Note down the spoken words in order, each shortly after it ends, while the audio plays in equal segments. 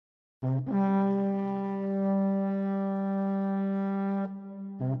What's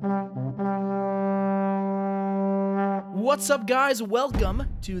up, guys? Welcome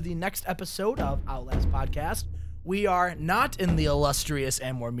to the next episode of Outlast Podcast. We are not in the illustrious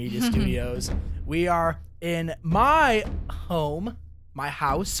Amor Media Studios. We are in my home, my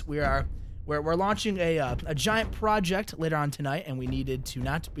house. We're launching a giant project later on tonight, and we needed to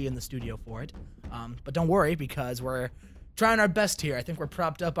not be in the studio for it. But don't worry, because we're trying our best here. I think we're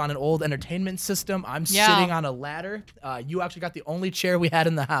propped up on an old entertainment system. I'm sitting on a ladder. You actually got the only chair we had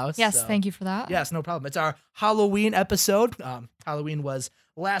in the house. Yes, so. Thank you for that. Yes, no problem. It's our Halloween episode. Halloween was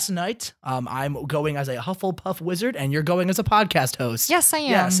last night. I'm going as a Hufflepuff wizard, and you're going as a podcast host. Yes, I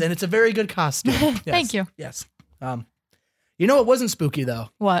am. Yes, and it's a very good costume. Yes. Thank you. Yes. You know what wasn't spooky, though?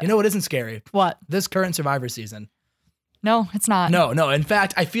 What? You know what isn't scary? What? This current Survivor season. No, it's not. No. In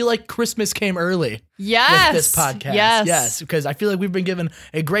fact, I feel like Christmas came early Yes. with this podcast. Yes. Because I feel like we've been given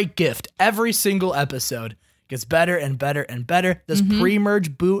a great gift. Every single episode gets better and better and better. This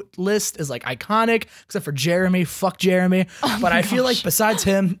pre-merge boot list is like iconic, except for Jeremy. Fuck Jeremy. But I feel like besides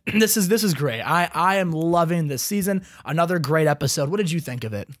him, this is great. I am loving this season. Another great episode. What did you think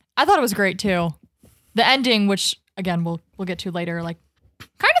of it? I thought it was great too. The ending, which again we'll get to later, like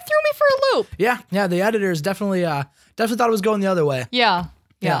kind of threw me for a loop. Yeah. The editors definitely thought it was going the other way. Yeah.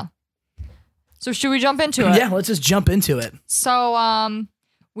 So should we jump into it? Yeah, let's just jump into it. So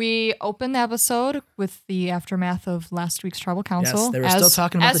we opened the episode with the aftermath of last week's tribal council. Yes, they were still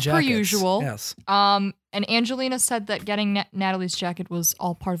talking about the jackets. As per usual. Yes. And Angelina said that getting Natalie's jacket was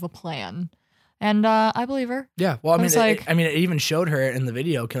all part of a plan. And I believe her. Yeah, well, I was like- it even showed her in the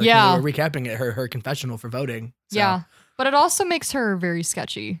video. When Yeah. we were recapping it, her confessional for voting. So. Yeah. But it also makes her very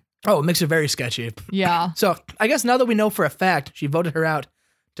sketchy. Oh, it makes her very sketchy. Yeah. So I guess now that we know for a fact she voted her out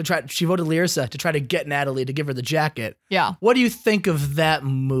she voted Lyrsa to try to get Natalie to give her the jacket. Yeah. What do you think of that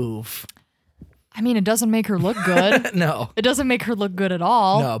move? I mean, it doesn't make her look good. No. It doesn't make her look good at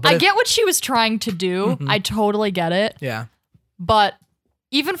all. No, but I get what she was trying to do. I totally get it. Yeah. But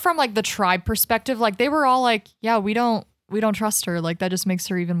even from like the tribe perspective, like they were all like, yeah, we don't trust her. Like that just makes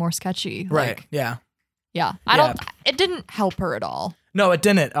her even more sketchy. Right. Like, Yeah. yeah. It didn't help her at all. No, it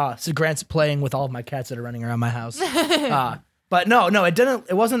didn't. So Grant's playing with all of my cats that are running around my house. But no, it didn't.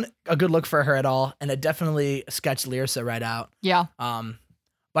 It wasn't a good look for her at all, and it definitely sketched Lyrsa right out. Yeah.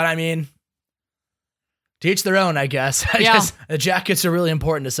 But I mean, to each their own, I guess. I Yeah. guess the jackets are really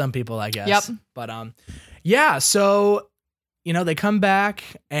important to some people, I guess. Yep. But yeah. So they come back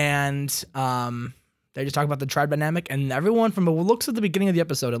and they just talk about the tribe dynamic, and everyone from the looks at the beginning of the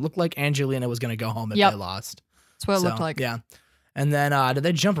episode, it looked like Angelina was going to go home if they lost. That's what it looked like. Yeah. And then did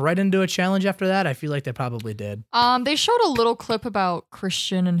they jump right into a challenge after that? I feel like they probably did. They showed a little clip about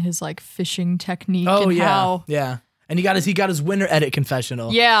Christian and his like fishing technique. Oh, and yeah. how Yeah. And he got his winner edit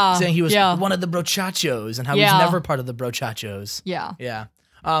confessional. Yeah. Saying he was yeah. one of the brochachos and how Yeah. he's never part of the brochachos. Yeah. Yeah.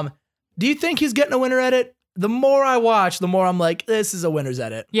 Do you think he's getting a winner edit? The more I watch, the more I'm like, this is a winner's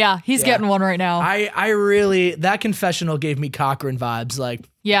edit. Yeah, he's getting one right now. I really, that confessional gave me Cochran vibes. Like,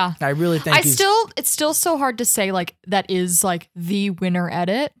 yeah. I really think it's still so hard to say like that is like the winner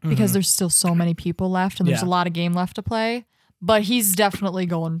edit because there's still so many people left and there's a lot of game left to play. But he's definitely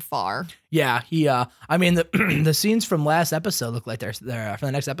going far. Yeah, he. I mean, the scenes from last episode look like they're for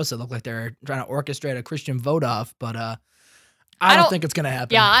the next episode look like they're trying to orchestrate a Christian vote off, but I don't think it's gonna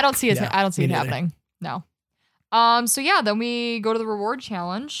happen. Yeah, I don't see it. Yeah, I don't see me it neither. happening. No. So yeah, then we go to the reward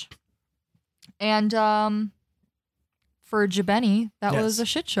challenge, and for Jabeni, that Yes. was a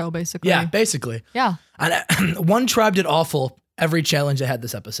shit show basically. Yeah, basically. Yeah. And one tribe did awful every challenge they had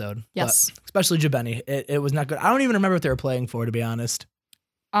this episode. Yes. But especially Jabeni. It was not good. I don't even remember what they were playing for, to be honest.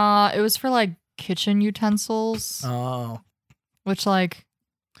 It was for like kitchen utensils, Oh. which like,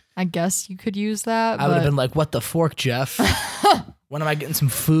 I guess you could use that. I would have but been like, what the fork, Jeff? When am I getting some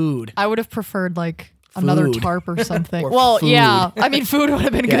food? I would have preferred like another Food. tarp or something. Or well, food. yeah. I mean, food would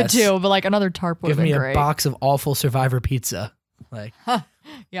have been Yes. good too, but like another tarp would Give have me been a great. box of awful Survivor pizza. Like,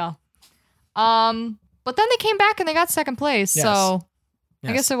 Yeah. But then they came back and they got second place. Yes. So I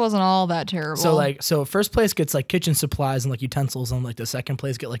yes. guess it wasn't all that terrible. So first place gets like kitchen supplies and like utensils, and like the second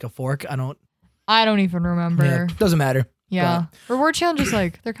place get like a fork. I don't even remember. Yeah, doesn't matter. Yeah. Reward challenges,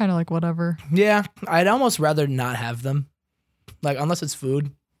 like, they're kind of like whatever. Yeah, I'd almost rather not have them. Like, unless it's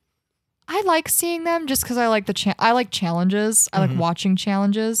food. I like seeing them just because I like I like challenges. I like watching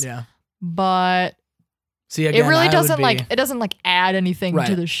challenges. Yeah. But See, again, it really I doesn't would be- it doesn't like add anything Right.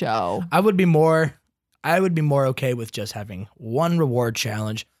 to the show. I would be more okay with just having one reward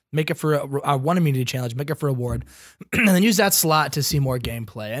challenge, make it for one immunity challenge, make it for a reward, and then use that slot to see more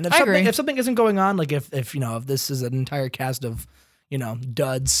gameplay. And I agree. if something isn't going on, like if this is an entire cast of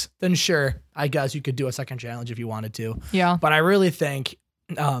duds, then sure, I guess you could do a second challenge if you wanted to. Yeah. But I really think,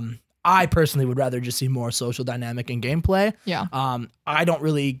 I personally would rather just see more social dynamic and gameplay. Yeah. I don't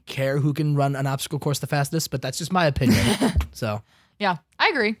really care who can run an obstacle course the fastest, but that's just my opinion. So. Yeah, I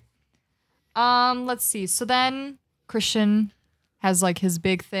agree. Let's see. So then Christian has like his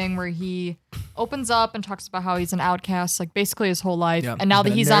big thing where he opens up and talks about how he's an outcast, like basically his whole life. Yep. And now that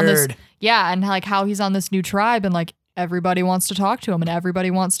Been a he's on this, nerd. and like how he's on this new tribe and like everybody wants to talk to him and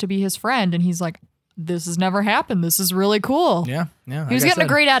everybody wants to be his friend. And he's like, this has never happened. This is really cool. Yeah. He was getting a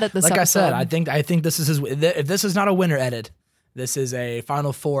great edit this like episode. I said, I think this is if this is not a winner edit, this is a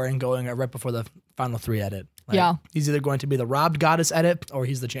final 4 and going right before the final 3 edit. Like, Yeah. He's either going to be the robbed goddess edit or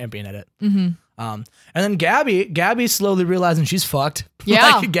he's the champion edit. Mm-hmm. And then Gabby's slowly realizing she's fucked.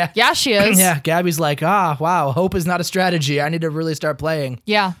 Yeah. Like, Yeah, she is. Yeah, Gabby's like, wow, hope is not a strategy. I need to really start playing.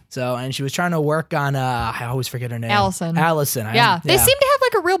 Yeah. So, and she was trying to work on, I always forget her name. Allison. Yeah. They seem to have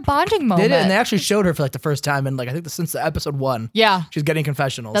like a real bonding moment. They did, and they actually showed her for like the first time in like, I think since the episode 1. Yeah. She's getting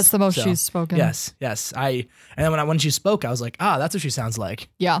confessionals. That's the most she's spoken. Yes. And then when she spoke, I was like, that's what she sounds like.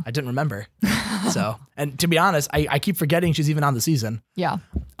 Yeah. I didn't remember. So, and to be honest, I keep forgetting she's even on the season. Yeah.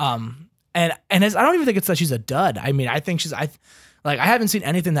 And I don't even think it's that she's a dud. I mean, I think I haven't seen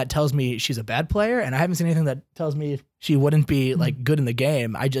anything that tells me she's a bad player, and I haven't seen anything that tells me she wouldn't be like good in the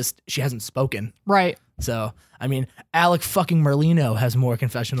game. She hasn't spoken. Right. So, I mean, Alec fucking Merlino has more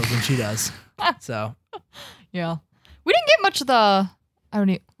confessionals than she does. So, Yeah. We didn't get much of the,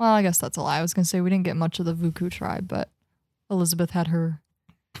 I guess that's a lie. I was going to say we didn't get much of the Vuku tribe, but Elizabeth had her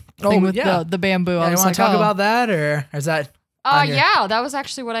thing with the bamboo. Yeah, I you was want like, to talk about that, or is that? Yeah, that was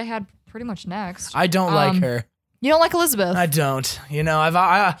actually what I had pretty much next. I don't like her. You don't like Elizabeth? I don't.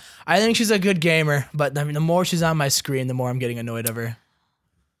 I think she's a good gamer, but I mean, the more she's on my screen, the more I'm getting annoyed of her.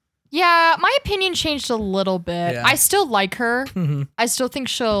 Yeah, my opinion changed a little bit. Yeah. I still like her. Mm-hmm. I still think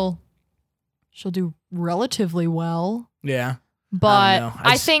she'll do relatively well. Yeah. But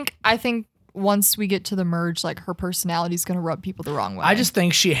I think once we get to the merge, like her personality's gonna rub people the wrong way. I just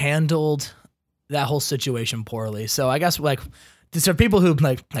think she handled that whole situation poorly. So I guess like for people who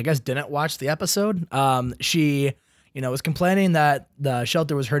like I guess didn't watch the episode, she was complaining that the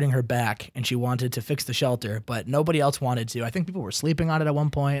shelter was hurting her back and she wanted to fix the shelter, but nobody else wanted to. I think people were sleeping on it at one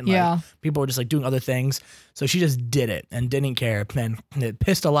point. And, Yeah. people were just like doing other things. So she just did it and didn't care. And it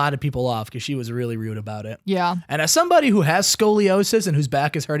pissed a lot of people off because she was really rude about it. Yeah. And as somebody who has scoliosis and whose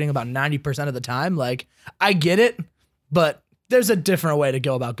back is hurting about 90% of the time, like I get it, but there's a different way to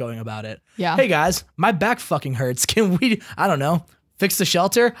go about it. Yeah. Hey guys, my back fucking hurts. Can we, I don't know, fix the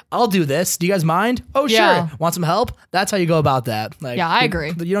shelter? I'll do this. Do you guys mind? Oh, Yeah. sure. Want some help? That's how you go about that. Like, Yeah, I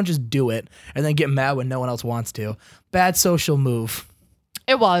agree. You don't just do it and then get mad when no one else wants to. Bad social move.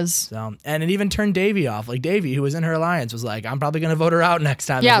 It was. So, and it even turned Davey off. Like Davey, who was in her alliance, was like, I'm probably going to vote her out next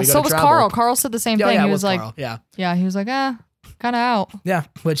time. Yeah, if we go so to was travel. Carl. Carl said the same thing. Yeah, He it was like, Carl. Yeah. yeah, he was like, kind of out. Yeah,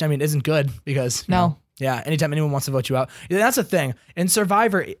 which I mean isn't good because No. Yeah, anytime anyone wants to vote you out, that's the thing. In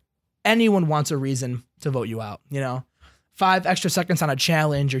Survivor, anyone wants a reason to vote you out. 5 extra seconds on a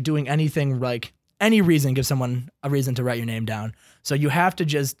challenge or doing anything, like any reason gives someone a reason to write your name down. So you have to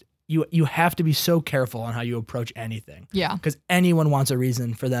just you have to be so careful on how you approach anything. Yeah. Because anyone wants a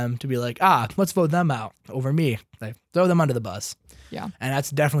reason for them to be like, let's vote them out over me. Like throw them under the bus. Yeah. And that's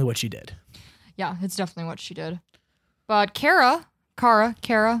definitely what she did. Yeah, it's definitely what she did. But Kara,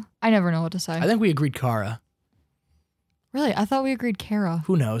 I never know what to say. I think we agreed Kara. Really? I thought we agreed Kara.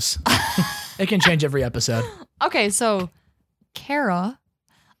 Who knows? It can change every episode. Okay, so Kara,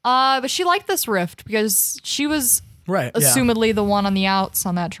 but she liked this rift because she was Right. Yeah. assumedly the one on the outs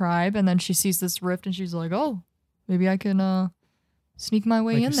on that tribe, and then she sees this rift and she's like, oh, maybe I can sneak my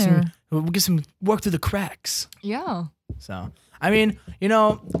way in there. We'll get some work through the cracks. Yeah. So, I mean,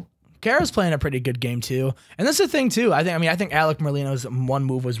 Kara's playing a pretty good game too. And that's the thing too. I think Alec Merlino's one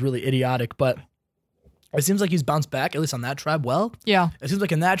move was really idiotic, but it seems like he's bounced back, at least on that tribe, well. Yeah. It seems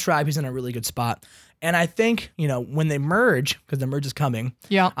like in that tribe, he's in a really good spot. And I think, when they merge, because the merge is coming,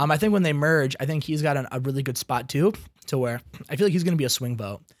 Yeah. I think when they merge, I think he's got a really good spot too, to where I feel like he's going to be a swing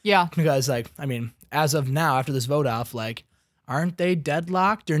vote. Yeah. Because, as of now, after this vote off, aren't they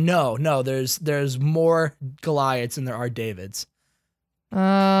deadlocked? Or no, there's more Goliaths than there are Davids.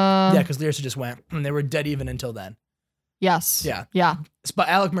 Yeah, because Lyrsa just went, and they were dead even until then. Yes. Yeah. Yeah. But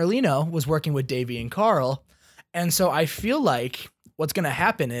Alec Merlino was working with Davey and Carl, and so I feel like what's going to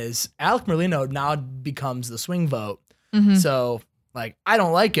happen is Alec Merlino now becomes the swing vote. Mm-hmm. So, I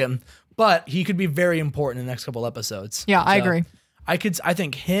don't like him, but he could be very important in the next couple episodes. Yeah, I So, agree. I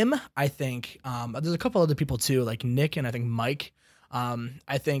think him. I think there's a couple other people too, like Nick and I think Mike.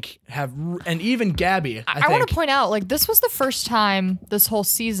 I think and even Gabby. I want to point out, like, this was the first time this whole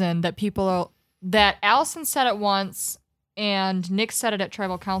season that Allison said it once and Nick said it at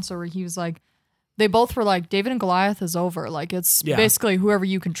Tribal Council where he was like, they both were like, David and Goliath is over. Like, it's basically whoever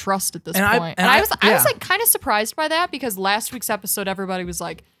you can trust at this point. I was like kind of surprised by that because last week's episode, everybody was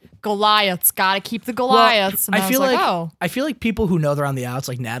like, Goliath's got to keep the Goliaths. Well, and I feel like people who know they're on the outs,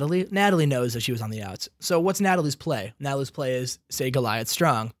 like Natalie knows that she was on the outs. So what's Natalie's play? Natalie's play is say Goliath's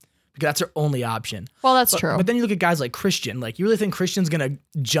strong because that's her only option. Well, that's true. But then you look at guys like Christian. Like, you really think Christian's going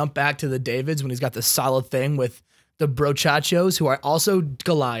to jump back to the Davids when he's got this solid thing with the Brochachos, who are also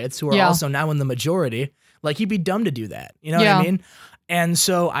Goliaths, who are also now in the majority? Like, he'd be dumb to do that. You know what I mean? And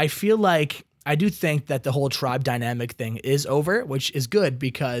so I feel like I do think that the whole tribe dynamic thing is over, which is good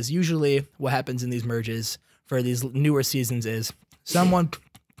because usually what happens in these merges for these newer seasons is someone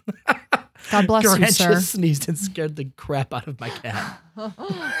God bless you, sir. sneezed and scared the crap out of my cat. What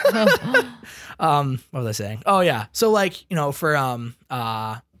was I saying? Oh yeah. So like, you know, for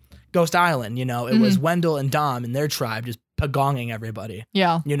Ghost Island, you know, it was Wendell and Dom and their tribe just pagonging everybody.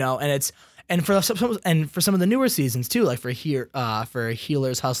 Yeah. You know, and for some of the newer seasons too, like for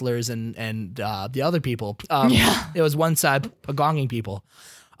healers, hustlers, and the other people, it was one side pagonging people,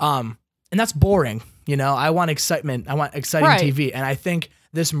 and that's boring. You know, I want excitement. I want exciting TV, and I think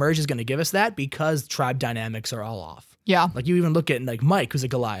this merge is going to give us that because tribe dynamics are all off. Yeah. Like, you even look at like Mike, who's a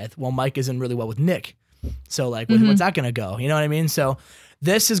Goliath. Well, Mike isn't really well with Nick, so like, what's that going to go? You know what I mean? So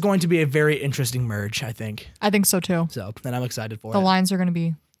this is going to be a very interesting merge, I think. I think so too. So, and I'm excited for it. The lines are going to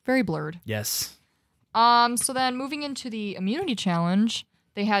be very blurred. Yes. So then moving into the immunity challenge,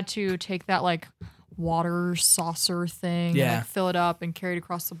 they had to take that like water saucer thing, and, like, fill it up and carry it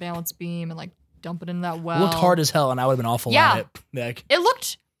across the balance beam and like dump it in that well. It looked hard as hell, and I would have been awful at it. Like, it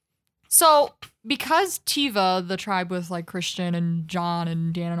looked so because Tiva, the tribe with like Christian and John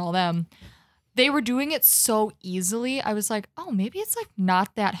and Dan and all them, they were doing it so easily. I was like, oh, maybe it's like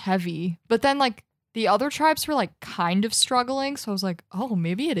not that heavy. But then like the other tribes were like kind of struggling, so I was like, oh,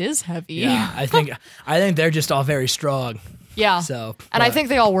 maybe it is heavy. Yeah, I think they're just all very strong. Yeah. So, and I think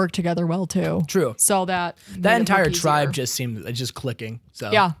they all work together well too. True. So that entire tribe just seemed just clicking.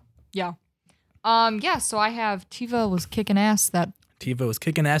 So yeah. So I have Tiva was kicking ass. Tiva was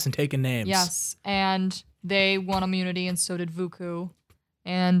kicking ass and taking names. Yes, and they won immunity, and so did Vuku.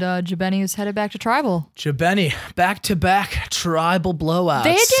 And Jabeni is headed back to Tribal. Jabeni, back-to-back Tribal blowouts.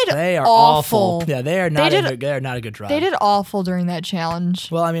 They are awful. Yeah, they are not a good tribe. They did awful during that challenge.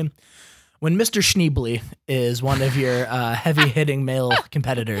 Well, I mean, when Mr. Schneebly is one of your heavy-hitting male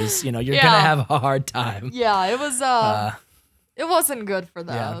competitors, you know, you're going to have a hard time. Yeah, it was, it wasn't good for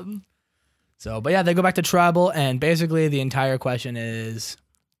them. Yeah. So, but yeah, they go back to Tribal, and basically the entire question is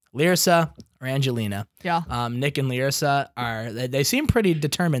Lyrsa or Angelina. Yeah. Nick and Lyrsa they seem pretty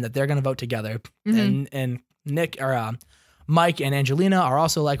determined that they're going to vote together. And Nick or Mike and Angelina are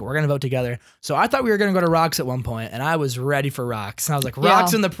also like, we're going to vote together. So I thought we were going to go to Rocks at one point, and I was ready for Rocks. And I was like,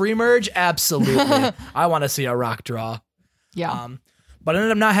 Rocks in the pre-merge? Absolutely. I want to see a Rock draw. Yeah. But it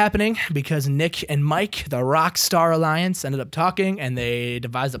ended up not happening because Nick and Mike, the Rock Star Alliance, ended up talking, and they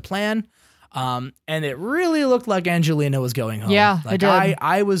devised a plan. And it really looked like Angelina was going home. Yeah, like, it did.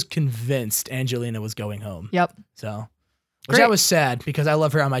 I was convinced Angelina was going home. Yep. So, which I was sad because I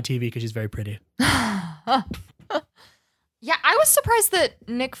love her on my TV because she's very pretty. Yeah, I was surprised that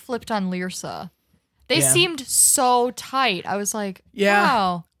Nick flipped on Lyrsa. They seemed so tight. I was like,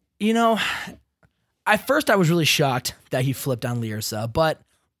 wow. You know, at first I was really shocked that he flipped on Lyrsa, but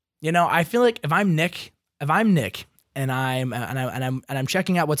you know, I feel like if I'm Nick and I'm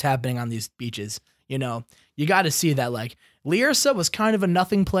checking out what's happening on these beaches, you know, you got to see that like Lyrsa was kind of a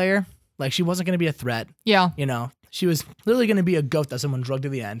nothing player. Like, she wasn't going to be a threat. Yeah. You know, she was literally going to be a goat that someone drugged to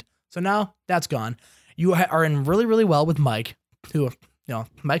the end. So now that's gone. You are in really, really well with Mike, who, you know,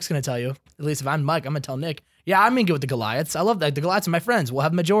 Mike's going to tell you, at least if I'm Mike, I'm going to tell Nick, yeah, I'm going to get with the Goliaths. I love that. The Goliaths are my friends. We'll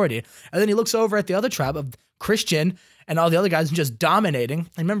have majority. And then he looks over at the other tribe of Christian and all the other guys just dominating.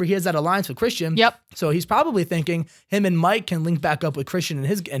 And remember, he has that alliance with Christian. Yep. So he's probably thinking him and Mike can link back up with Christian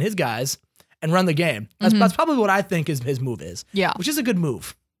and his guys and run the game. That's probably what I think his move is. Yeah. Which is a good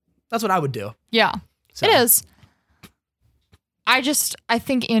move. That's what I would do. Yeah. So. It is. I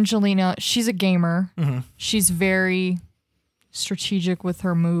think Angelina, she's a gamer. Mm-hmm. She's very strategic with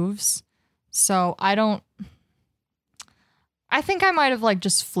her moves. So I think I might have like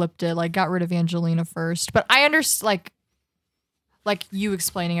just flipped it, like got rid of Angelina first. But I understand, like you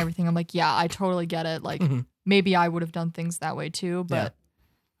explaining everything. I'm like, yeah, I totally get it. Like maybe I would have done things that way too. But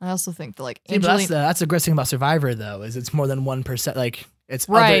I also think that like Angelina. That's the great thing about Survivor though, is it's more than 1%. Like It's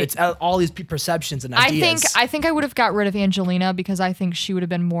Right. it's all these perceptions and ideas. I think I would have got rid of Angelina because I think she would have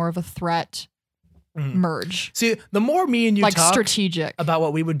been more of a threat merge. See, the more me and you Like talk strategic. about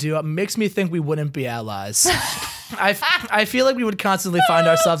what we would do, it makes me think we wouldn't be allies. I feel like we would constantly find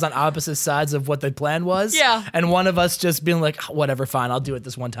ourselves on opposite sides of what the plan was. Yeah. And one of us just being like, whatever, fine, I'll do it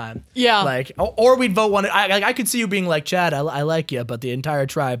this one time. Yeah. Like, or we'd vote one. I could see you being like, Chad, I like you, but the entire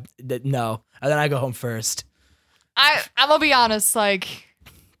tribe, no. And then I go home first. I'm gonna be honest, like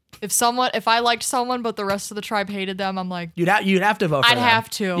if I liked someone but the rest of the tribe hated them, I'm like, You'd have to vote for I'd them. have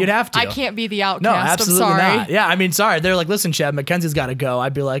to. You'd have to. I can't be the outcast. No, absolutely I'm sorry. not. Yeah, I mean, sorry. They're like, listen, Chad, Mackenzie's got to go.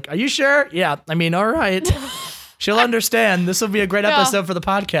 I'd be like, are you sure? Yeah. I mean, all right. She'll understand. This will be a great Yeah. episode for the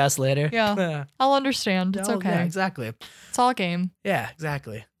podcast later. Yeah. I'll understand. It's okay. Yeah, exactly. It's all a game. Yeah,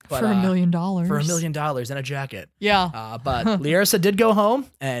 exactly. But, For $1 million. For $1 million and a jacket. Yeah. But Liersa did go home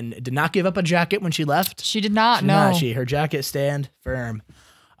and did not give up a jacket when she left. She did not. She did No. not. Her jacket stand firm.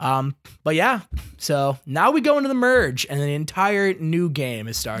 But yeah, so now we go into the merge and the entire new game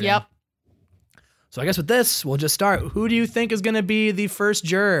is starting. Yep. So I guess with this, we'll just start. Who do you think is going to be the first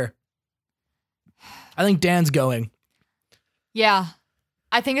juror? I think Dan's going. Yeah.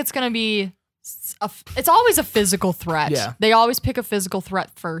 I think it's going to be it's always a physical threat. Yeah. They always pick a physical threat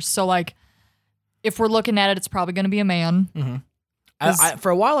first. So like if we're looking at it, it's probably going to be a man. Mm-hmm. For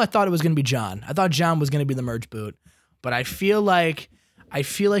a while, I thought it was going to be John. I thought John was going to be the merge boot, but I feel like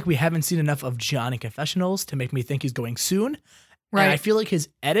we haven't seen enough of John in confessionals to make me think he's going soon. Right. And I feel like his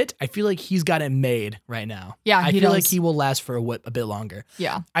edit, I feel like he's got it made right now. Yeah, I he feel does. like he will last for a bit longer.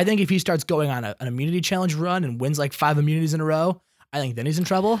 Yeah. I think if he starts going on an immunity challenge run and wins like 5 immunities in a row, I think then he's in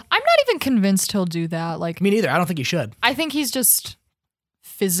trouble. I'm not even convinced he'll do that. Like Me neither. I don't think he should. I think he's just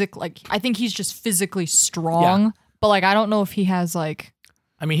physically strong, but like I don't know if he has like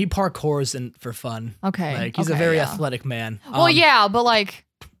I mean, he parkours for fun. okay. Like he's a okay, very yeah. athletic man. Well, yeah, but like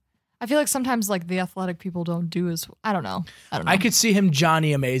I feel like sometimes like the athletic people don't do as I don't know. I could see him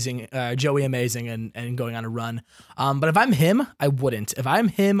Joey Amazing and going on a run. But if I'm him, I wouldn't. If I'm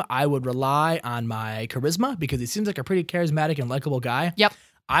him, I would rely on my charisma because he seems like a pretty charismatic and likable guy. Yep.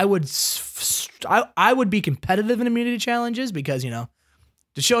 I would be competitive in immunity challenges because, to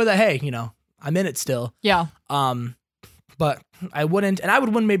show that, hey, I'm in it still. Yeah. But I wouldn't, and I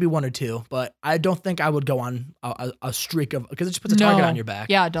would win maybe 1 or 2, but I don't think I would go on a streak of, because it just puts a target on your back.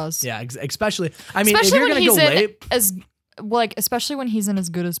 Yeah, it does. Yeah, especially, I mean, Especially if you're when going to go he's late. especially when he's in as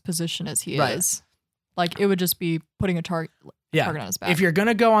good a position as he Right. is. Like it would just be putting a target on his back. If you're going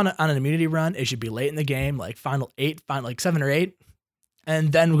to go on an immunity run, it should be late in the game, like final 7 or 8,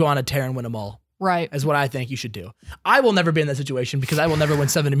 and then go on a tear and win them all. right. Is what I think you should do. I will never be in that situation because I will never win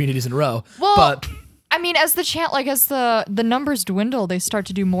 7 immunities in a row. Well, but I mean, as the numbers dwindle, they start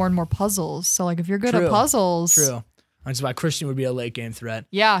to do more and more puzzles. So like if you're good True. at puzzles, true. That's why Christian would be a late game threat.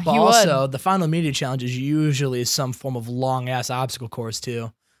 Yeah, But he also, would. the final immunity challenge is usually some form of long ass obstacle course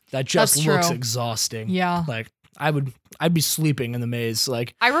too. That just That's looks true. exhausting. Yeah. Like I'd be sleeping in the maze.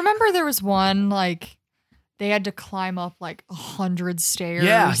 Like I remember there was one like they had to climb up like 100 stairs.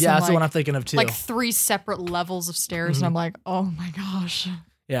 yeah, and, that's the one like, I'm thinking of too. like 3 separate levels of stairs, and I'm like, oh my gosh.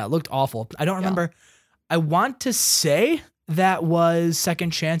 Yeah, it looked awful. I don't remember. I want to say that was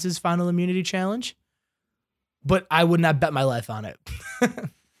Second Chance's final immunity challenge, but I would not bet my life on it.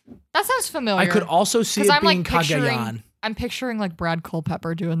 That sounds familiar. I could also see it I'm being like picturing, Cagayan. I'm picturing like Brad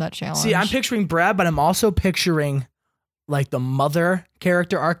Culpepper doing that challenge. See, I'm picturing Brad, but I'm also picturing like the mother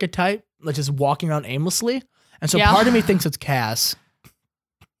character archetype, like just walking around aimlessly. And so Yeah. part of me thinks it's Cass,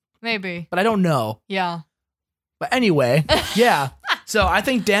 Maybe. but I don't know. Yeah. But anyway, yeah. So I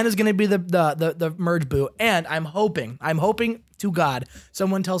think Dan is going to be the merge boot, and I'm hoping to God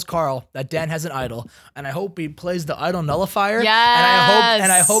someone tells Carl that Dan has an idol, and I hope he plays the idol nullifier. Yes.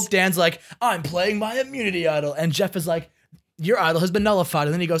 And I hope Dan's like, I'm playing my immunity idol, and Jeff is like, your idol has been nullified,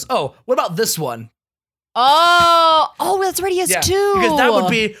 and then he goes, oh, what about this one? Oh, that's right. He has 2. because that would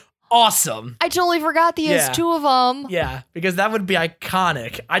be awesome. I totally forgot that he has 2 of them. Yeah, because that would be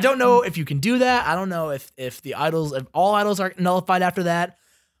iconic. I don't know if you can do that. I don't know if all idols are nullified after that,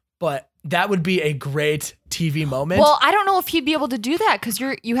 but that would be a great TV moment. Well, I don't know if he'd be able to do that because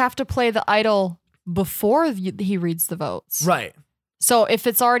you have to play the idol before he reads the votes. right. So if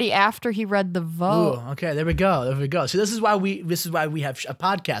it's already after he read the vote, Ooh, okay, there we go. So this is why we have a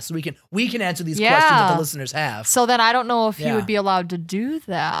podcast, so we can answer these Yeah. questions that the listeners have. so then I don't know if he Yeah. would be allowed to do But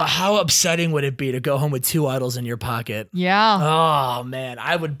that. how upsetting would it be to go home with 2 idols in your pocket? Yeah. Oh man,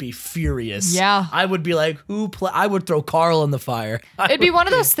 I would be furious. Yeah. I would be like, I would throw Carl in the fire. It'd be one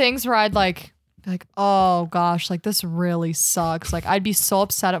of those things where I'd be like, oh gosh, like this really sucks. Like I'd be so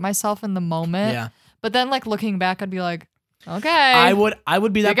upset at myself in the moment. Yeah. But then like looking back, I'd be like, Okay. I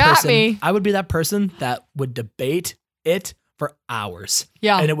would be that You got person. me. I would be that person that would debate it for hours.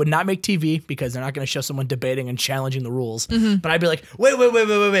 Yeah. And it would not make TV because they're not going to show someone debating and challenging the rules. Mm-hmm. But I'd be like, wait,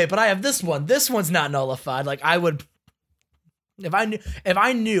 but I have this one. This one's not nullified. Like I would, if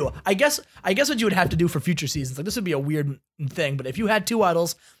I knew, I guess what you would have to do for future seasons, like this would be a weird thing, but if you had two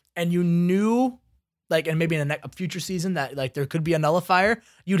idols and you knew, like, and maybe in a future season that like there could be a nullifier,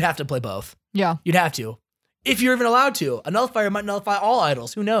 you'd have to play both. Yeah. You'd have to. If you're even allowed to. A nullifier might nullify all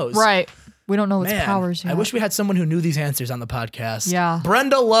idols. Who knows? Right. We don't know its Man, powers yet. I wish we had someone who knew these answers on the podcast. Yeah.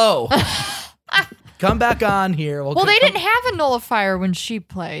 Brenda Lowe. Come back on here. Well, they didn't have a nullifier when she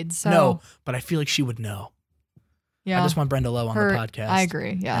played, so. No, but I feel like she would know. Yeah. I just want Brenda Lowe on the podcast. I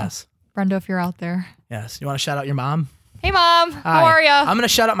agree. Yeah. Yes. Brenda, if you're out there. Yes. You want to shout out your mom? Hey, Mom. Hi. How are ya? I'm going to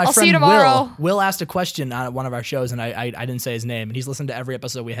shout out my I'll friend see you tomorrow. Will. Will asked a question on one of our shows, and I didn't say his name, and he's listened to every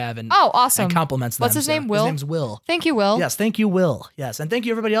episode we have and, Oh, awesome. and compliments them. What's his name, Will? His name's Will. Thank you, Will. Yes, thank you, Will. Yes, and thank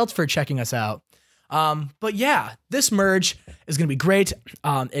you everybody else for checking us out. But yeah, this merge is going to be great.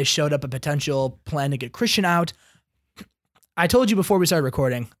 It showed up a potential plan to get Christian out. I told you before we started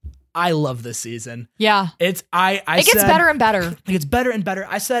recording, I love this season. Yeah. It gets better and better. It gets better and better.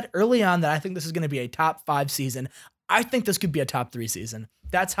 I said early on that I think this is going to be a top 5 season. I think this could be a top 3 season.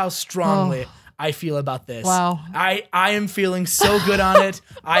 That's how strongly I feel about this. Wow. I am feeling so good on it.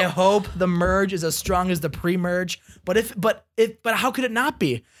 I hope the merge is as strong as the pre-merge. But how could it not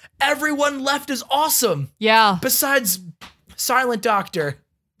be? Everyone left is awesome. Yeah. Besides Silent Doctor,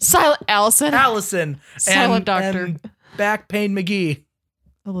 Silent Allison. and Silent Doctor. Back Pain McGee.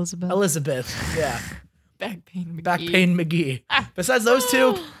 Elizabeth. Yeah. Back Pain McGee. Back Pain McGee. Besides those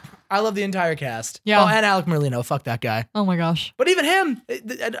two, I love the entire cast. Yeah. Oh, and Alec Merlino. Fuck that guy. Oh my gosh. But even him,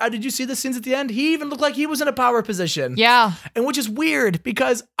 did you see the scenes at the end? He even looked like he was in a power position. Yeah. And which is weird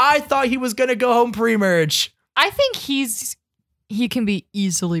because I thought he was going to go home pre-merge. I think he can be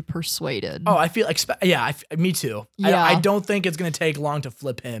easily persuaded. Oh, I feel like, me too. Yeah. I don't think it's going to take long to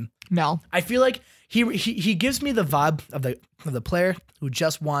flip him. No. I feel like he gives me the vibe of the player who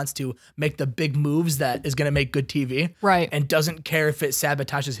just wants to make the big moves that is going to make good TV. Right. And doesn't care if it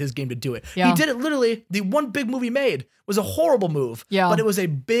sabotages his game to do it. Yeah. He did it literally. The one big move he made was a horrible move. Yeah. But it was a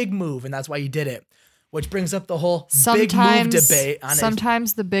big move, and that's why he did it. Which brings up the whole big move debate.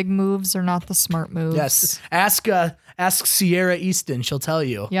 Sometimes the big moves are not the smart moves. Yes. Ask Sierra Easton. She'll tell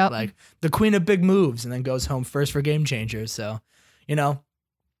you. Yep. Like the queen of big moves, and then goes home first for Game Changers. So,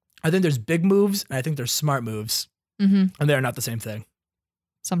 I think there's big moves, and I think there's smart moves. Mm-hmm. And they're not the same thing.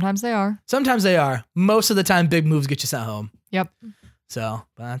 Sometimes they are. Sometimes they are. Most of the time, big moves get you sent home. Yep. So,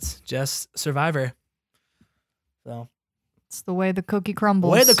 but that's just Survivor. So, It's the way the cookie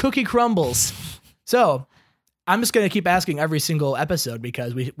crumbles. the way the cookie crumbles. So, I'm just going to keep asking every single episode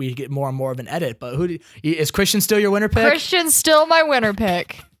because we get more and more of an edit. But is Christian still your winner pick? Christian's still my winner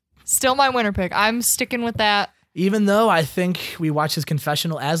pick. Still my winner pick. I'm sticking with that. Even though I think we watch his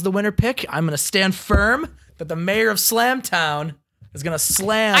confessional as the winner pick, I'm going to stand firm that the mayor of Slamtown is going to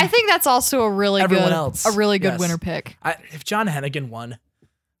slam I think that's also a really everyone good, else. a really good Yes. winner pick. If John Hennigan won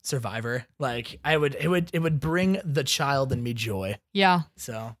Survivor, like it would bring the child in me joy. Yeah.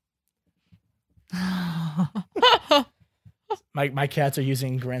 So my cats are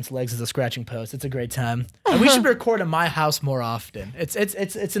using Grant's legs as a scratching post. It's a great time. And we should record in my house more often. It's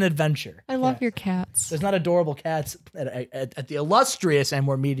an adventure. I love Yeah. your cats. There's not adorable cats at the illustrious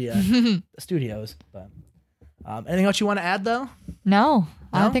Amor Media studios. But anything else you want to add though? No,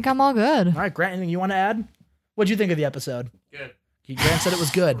 I No? think I'm all good. All right, Grant, anything you want to add? What'd you think of the episode? Good. Grant said it was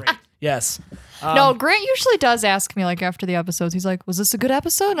good. Yes. No, Grant usually does ask me like after the episodes. He's like, "Was this a good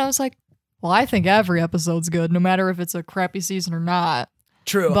episode?" And I was like, "Well, I think every episode's good, no matter if it's a crappy season or not."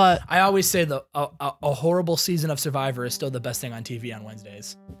 True. But- I always say a horrible season of Survivor is still the best thing on TV on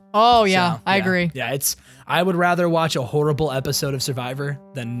Wednesdays. Oh yeah, So, I agree. Yeah, I would rather watch a horrible episode of Survivor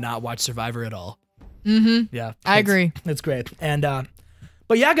than not watch Survivor at all. Mm-hmm. Yeah. I agree. It's great. And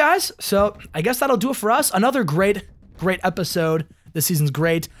but yeah, guys, so I guess that'll do it for us. Another great episode. This season's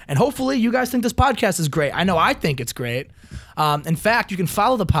great. And hopefully you guys think this podcast is great. I know I think it's great. In fact, you can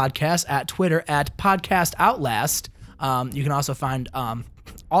follow the podcast at Twitter at Podcast Outlast. You can also find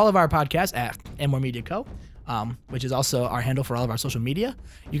all of our podcasts at Amor Media Co., which is also our handle for all of our social media.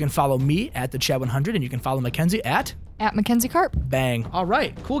 You can follow me at the Chad 100, and you can follow Mackenzie at At Mackenzie Carp. Bang. All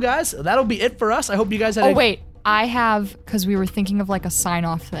right, cool guys. That'll be it for us. I hope you guys had. Oh wait, I have because we were thinking of like a sign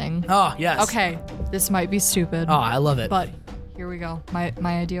off thing. Oh yes. Okay, this might be stupid, Oh, I love it. but here we go. My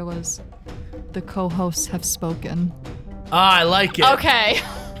idea was the co-hosts have spoken. Oh, I like it. Okay.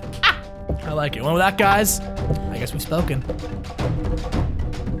 I like it. Well, with that, guys, I guess we've spoken.